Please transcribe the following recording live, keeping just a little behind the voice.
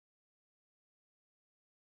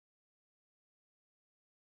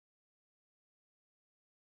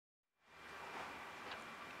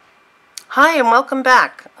Hi and welcome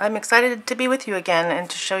back. I'm excited to be with you again and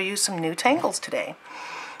to show you some new tangles today.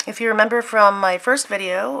 If you remember from my first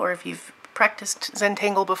video, or if you've practiced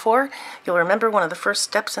Zentangle before, you'll remember one of the first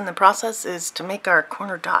steps in the process is to make our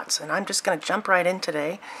corner dots, and I'm just going to jump right in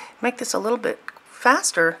today, make this a little bit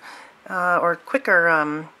faster or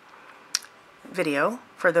quicker video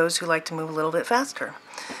for those who like to move a little bit faster.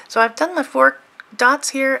 So I've done my 4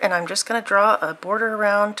 dots here, and I'm just going to draw a border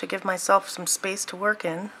around to give myself some space to work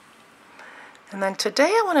in. And then today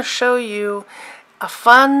I want to show you a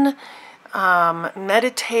fun,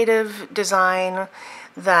 meditative design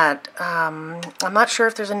that I'm not sure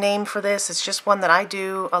if there's a name for this. It's just one that I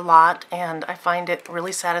do a lot, and I find it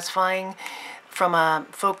really satisfying from a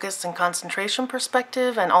focus and concentration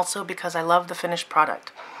perspective, and also because I love the finished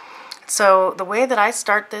product. So the way that I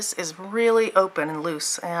start this is really open and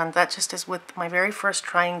loose, and that just is with my very first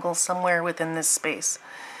triangle somewhere within this space.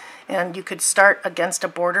 And you could start against a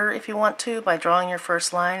border if you want to by drawing your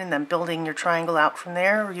first line and then building your triangle out from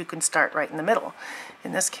there, or you can start right in the middle.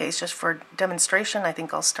 In this case, just for demonstration, I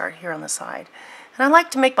think I'll start here on the side. And I like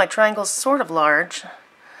to make my triangles sort of large,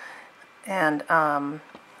 and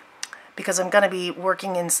because I'm going to be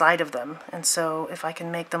working inside of them. And so if I can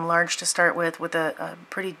make them large to start with a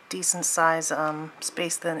pretty decent size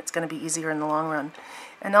space, then it's going to be easier in the long run.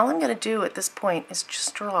 And all I'm going to do at this point is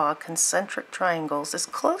just draw concentric triangles as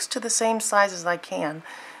close to the same size as I can,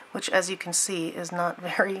 which, as you can see, is not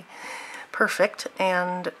very perfect.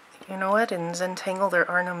 And you know what? In Zentangle there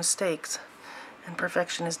are no mistakes, and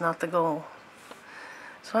perfection is not the goal.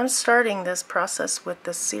 So I'm starting this process with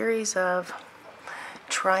the series of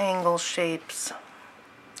triangle shapes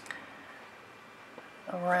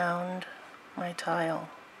around my tile.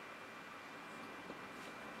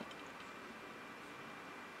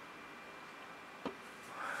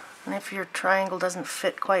 And if your triangle doesn't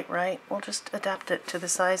fit quite right, we'll just adapt it to the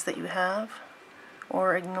size that you have,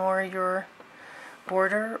 or ignore your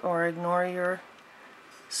border, or ignore your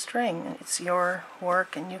string. It's your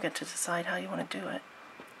work and you get to decide how you want to do it.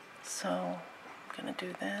 So I'm going to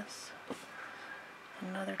do this.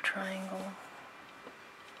 Another triangle.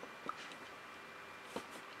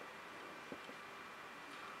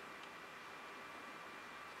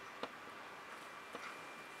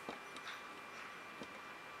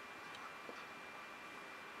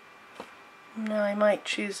 Now I might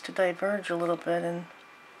choose to diverge a little bit and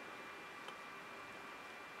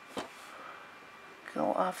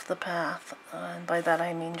go off the path. And by that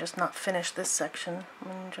I mean just not finish this section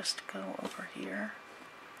and just go over here.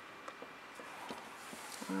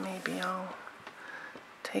 Maybe I'll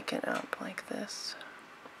take it up like this.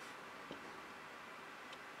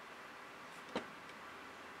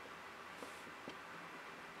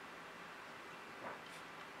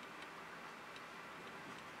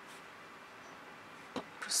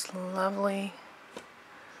 Just lovely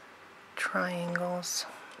triangles.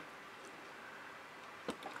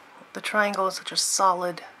 The triangle is such a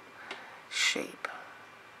solid shape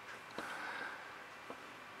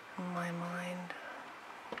in my mind.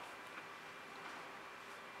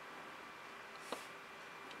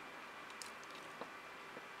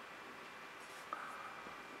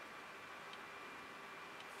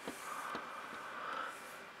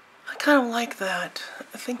 I kind of like that.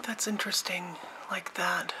 I think that's interesting. Like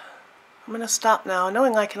that. I'm going to stop now,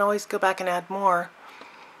 knowing I can always go back and add more.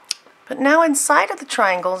 But now inside of the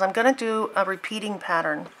triangles, I'm going to do a repeating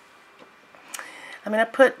pattern. I'm going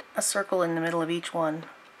to put a circle in the middle of each one.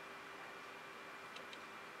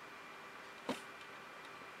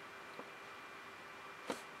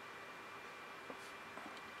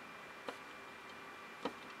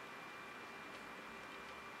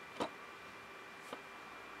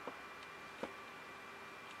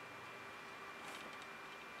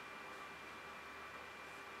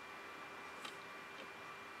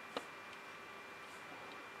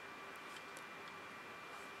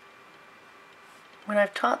 When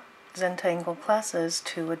I've taught Zentangle classes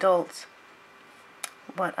to adults,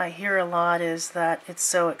 what I hear a lot is that it's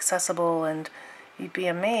so accessible, and you'd be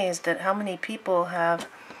amazed at how many people have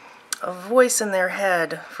a voice in their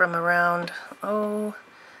head from around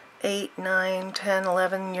 8, 9, 10,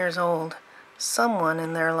 11 years old. Someone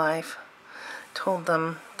in their life told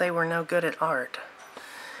them they were no good at art,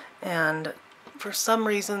 and for some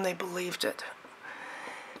reason they believed it.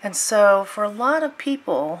 And so for a lot of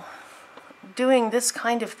people, doing this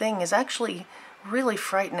kind of thing is actually really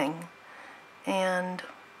frightening. And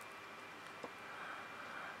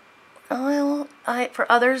well,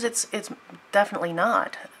 for others it's definitely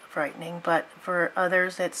not frightening, but for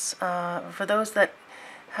others it's for those that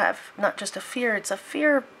have not just a fear, it's a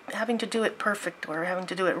fear of having to do it perfect or having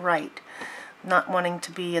to do it right. not wanting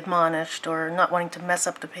to be admonished or not wanting to mess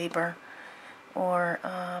up the paper, or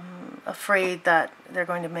afraid that they're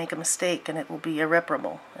going to make a mistake and it will be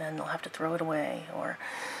irreparable and they'll have to throw it away, or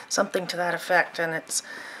something to that effect. And it's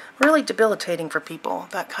really debilitating for people,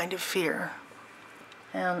 that kind of fear.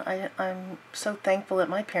 And I'm so thankful that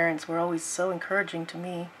my parents were always so encouraging to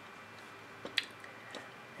me.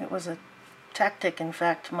 It was a tactic, in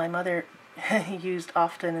fact, my mother used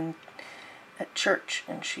often at church,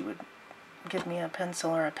 and she would give me a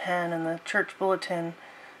pencil or a pen and the church bulletin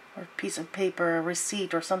or a piece of paper, a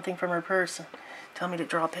receipt or something from her purse, and tell me to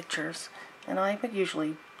draw pictures. And I would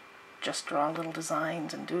usually just draw little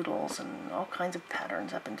designs and doodles and all kinds of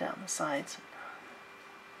patterns up and down the sides.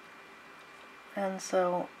 And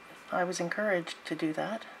so I was encouraged to do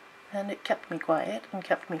that, and it kept me quiet and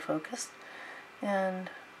kept me focused. And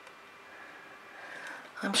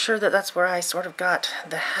I'm sure that that's where I sort of got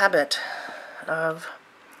the habit of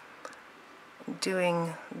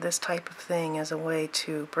doing this type of thing as a way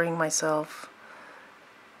to bring myself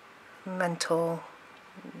mental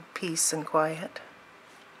peace and quiet.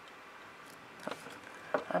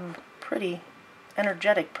 I'm a pretty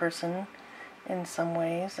energetic person in some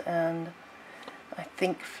ways, and I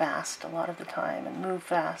think fast a lot of the time and move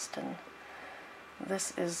fast, and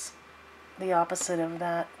this is the opposite of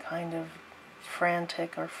that kind of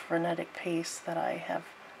frantic or frenetic pace that I have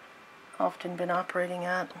often been operating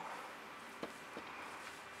at.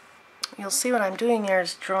 You'll see what I'm doing here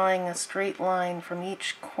is drawing a straight line from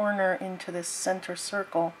each corner into this center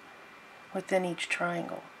circle within each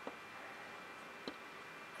triangle.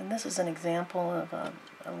 And this is an example of a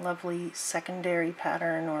lovely secondary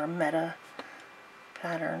pattern, or a meta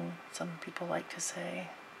pattern, some people like to say.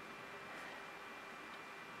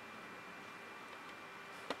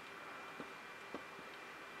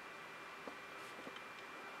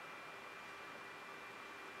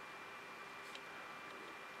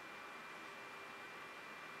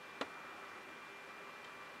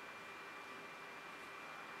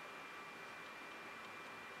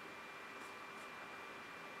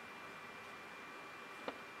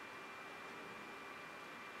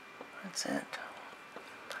 That's it.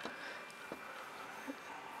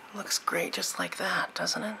 Looks great just like that,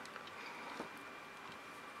 doesn't it?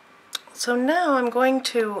 So now I'm going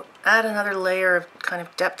to add another layer of kind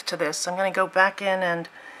of depth to this. I'm going to go back in and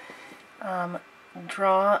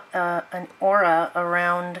draw an aura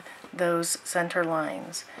around those center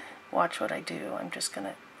lines. Watch what I do. I'm just going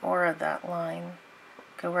to aura that line,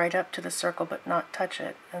 go right up to the circle but not touch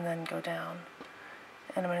it, and then go down.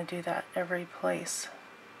 And I'm going to do that every place.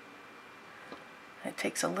 It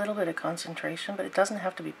takes a little bit of concentration, but it doesn't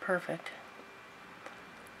have to be perfect.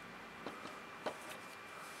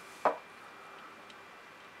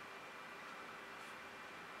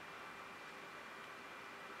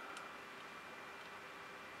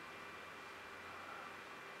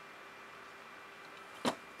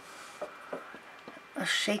 A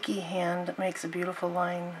shaky hand makes a beautiful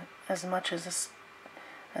line as much as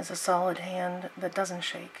a solid hand that doesn't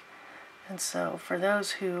shake. And so for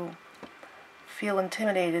those who feel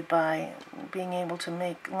intimidated by being able to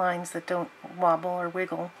make lines that don't wobble or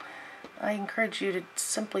wiggle, I encourage you to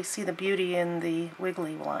simply see the beauty in the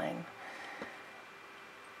wiggly line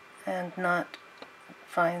and not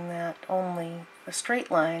find that only the straight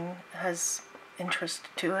line has interest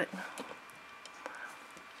to it.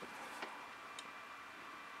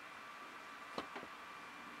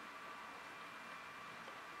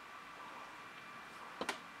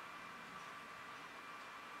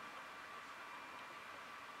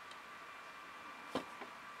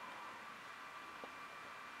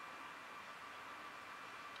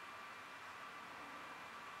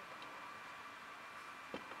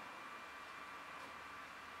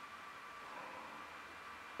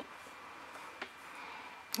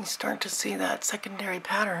 You start to see that secondary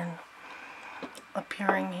pattern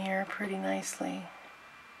appearing here pretty nicely.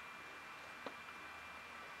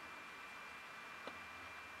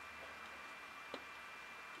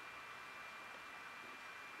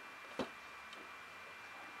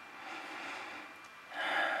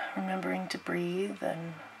 Remembering to breathe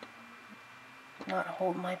and not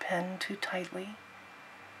hold my pen too tightly,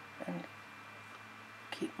 and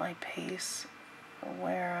keep my pace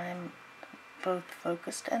where I'm both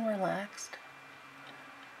focused and relaxed.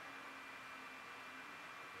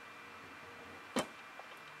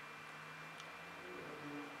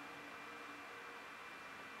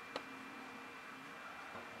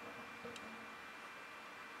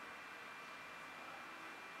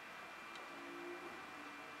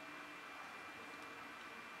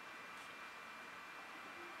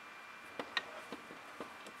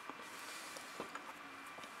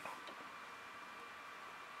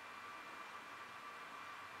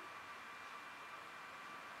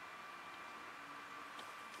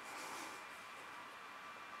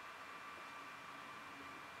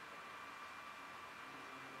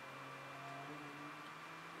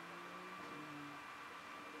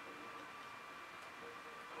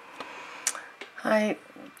 I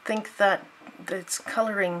think that this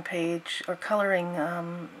coloring page or coloring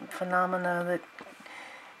phenomena that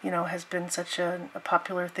has been such a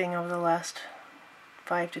popular thing over the last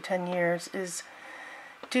 5 to 10 years is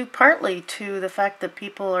due partly to the fact that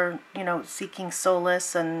people are seeking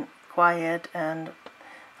solace and quiet and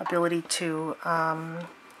ability to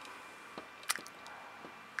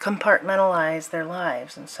compartmentalize their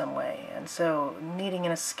lives in some way, and so needing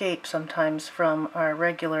an escape sometimes from our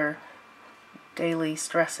regular daily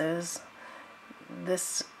stresses.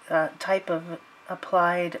 This type of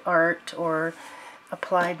applied art or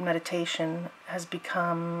applied meditation has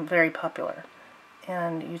become very popular,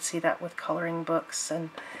 and you see that with coloring books and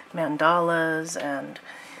mandalas and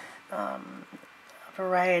a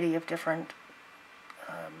variety of different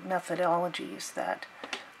methodologies that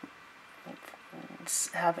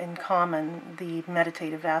have in common the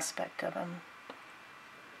meditative aspect of them.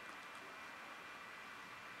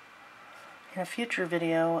 In a future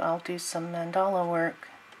video, I'll do some mandala work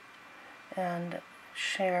and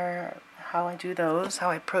share how I do those, how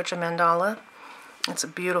I approach a mandala. It's a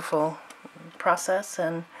beautiful process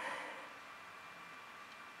and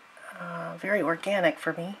very organic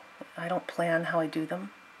for me. I don't plan how I do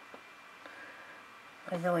them.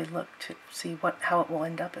 I really look to see how it will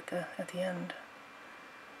end up at the end.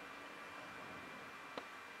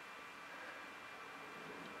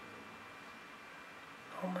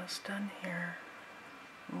 Almost done here.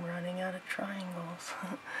 I'm running out of triangles.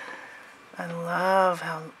 I love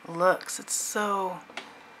how it looks. It's so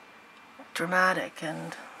dramatic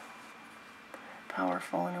and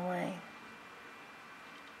powerful in a way.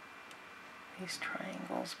 These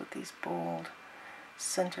triangles with these bold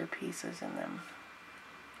centerpieces in them.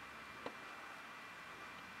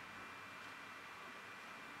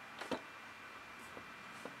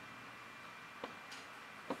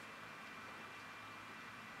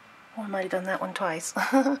 Oh, I might have done that one twice.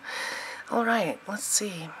 All right, let's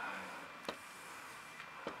see.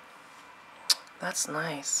 That's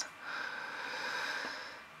nice.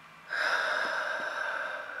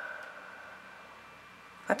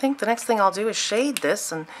 I think the next thing I'll do is shade this,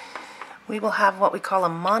 and we will have what we call a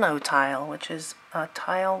monotile, which is a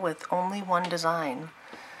tile with only one design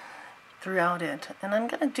throughout it. And I'm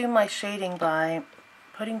going to do my shading by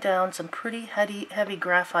putting down some pretty heavy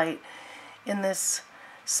graphite in this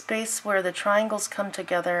space where the triangles come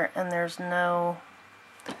together and there's no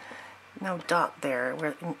dot there,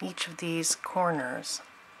 where in each of these corners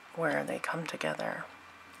where they come together.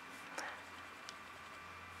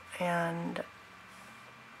 And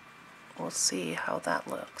we'll see how that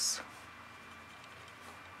looks.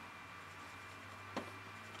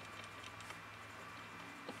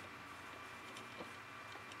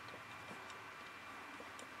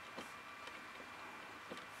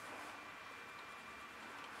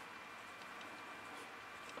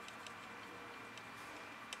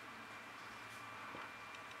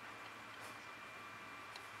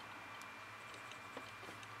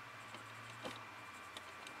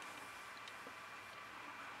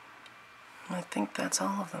 I think that's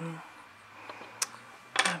all of them.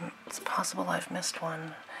 It's possible I've missed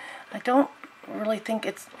one. I don't really think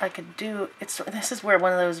I could do. This is where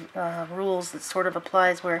one of those rules that sort of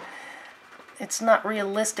applies, where it's not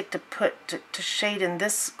realistic to shade in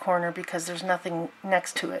this corner because there's nothing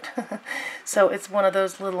next to it. So it's one of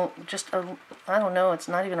those little, I don't know. It's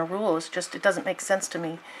not even a rule. It's just it doesn't make sense to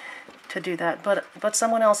me to do that. But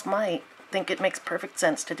someone else might think it makes perfect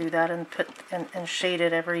sense to do that and shade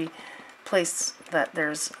it every place that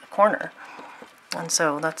there's a corner. And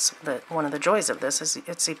so that's one of the joys of this, is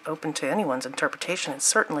it's open to anyone's interpretation. It's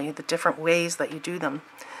certainly the different ways that you do them.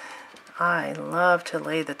 I love to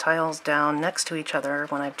lay the tiles down next to each other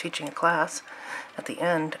when I'm teaching a class at the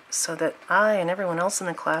end, so that I and everyone else in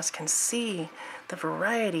the class can see the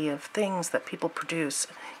variety of things that people produce,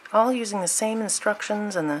 all using the same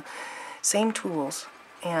instructions and the same tools,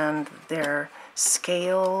 and their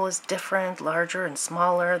scale is different, larger and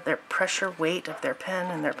smaller, their pressure weight of their pen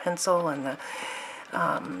and their pencil, and the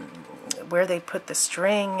where they put the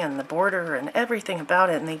string and the border and everything about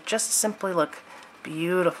it, and they just simply look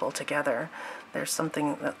beautiful together. There's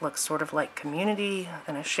something that looks sort of like community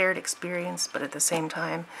and a shared experience, but at the same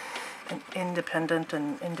time an independent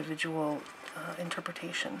and individual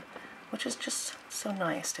interpretation, which is just so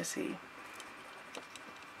nice to see.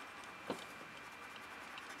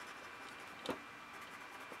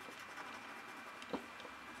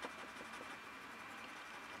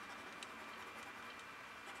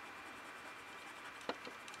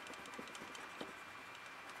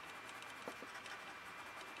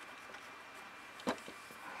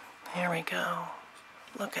 There we go.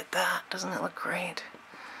 Look at that. Doesn't it look great?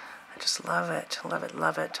 I Just love it, love it,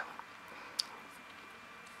 love it.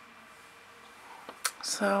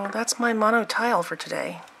 So that's my monotile for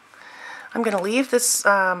today. I'm going to leave this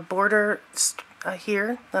border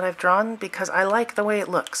here that I've drawn because I like the way it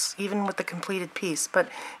looks, even with the completed piece. But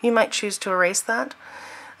you might choose to erase that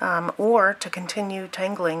or to continue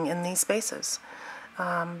tangling in these spaces.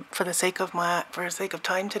 For the sake of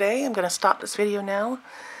time today, I'm going to stop this video now,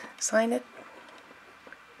 sign it,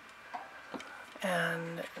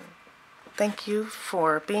 and thank you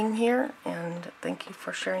for being here, and thank you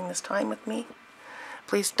for sharing this time with me.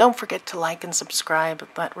 Please don't forget to like and subscribe.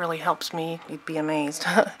 That really helps me. You'd be amazed.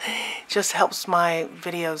 It just helps my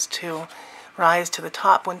videos to rise to the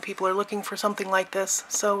top when people are looking for something like this.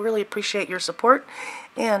 So really appreciate your support,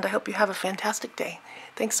 and I hope you have a fantastic day.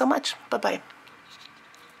 Thanks so much. Bye-bye.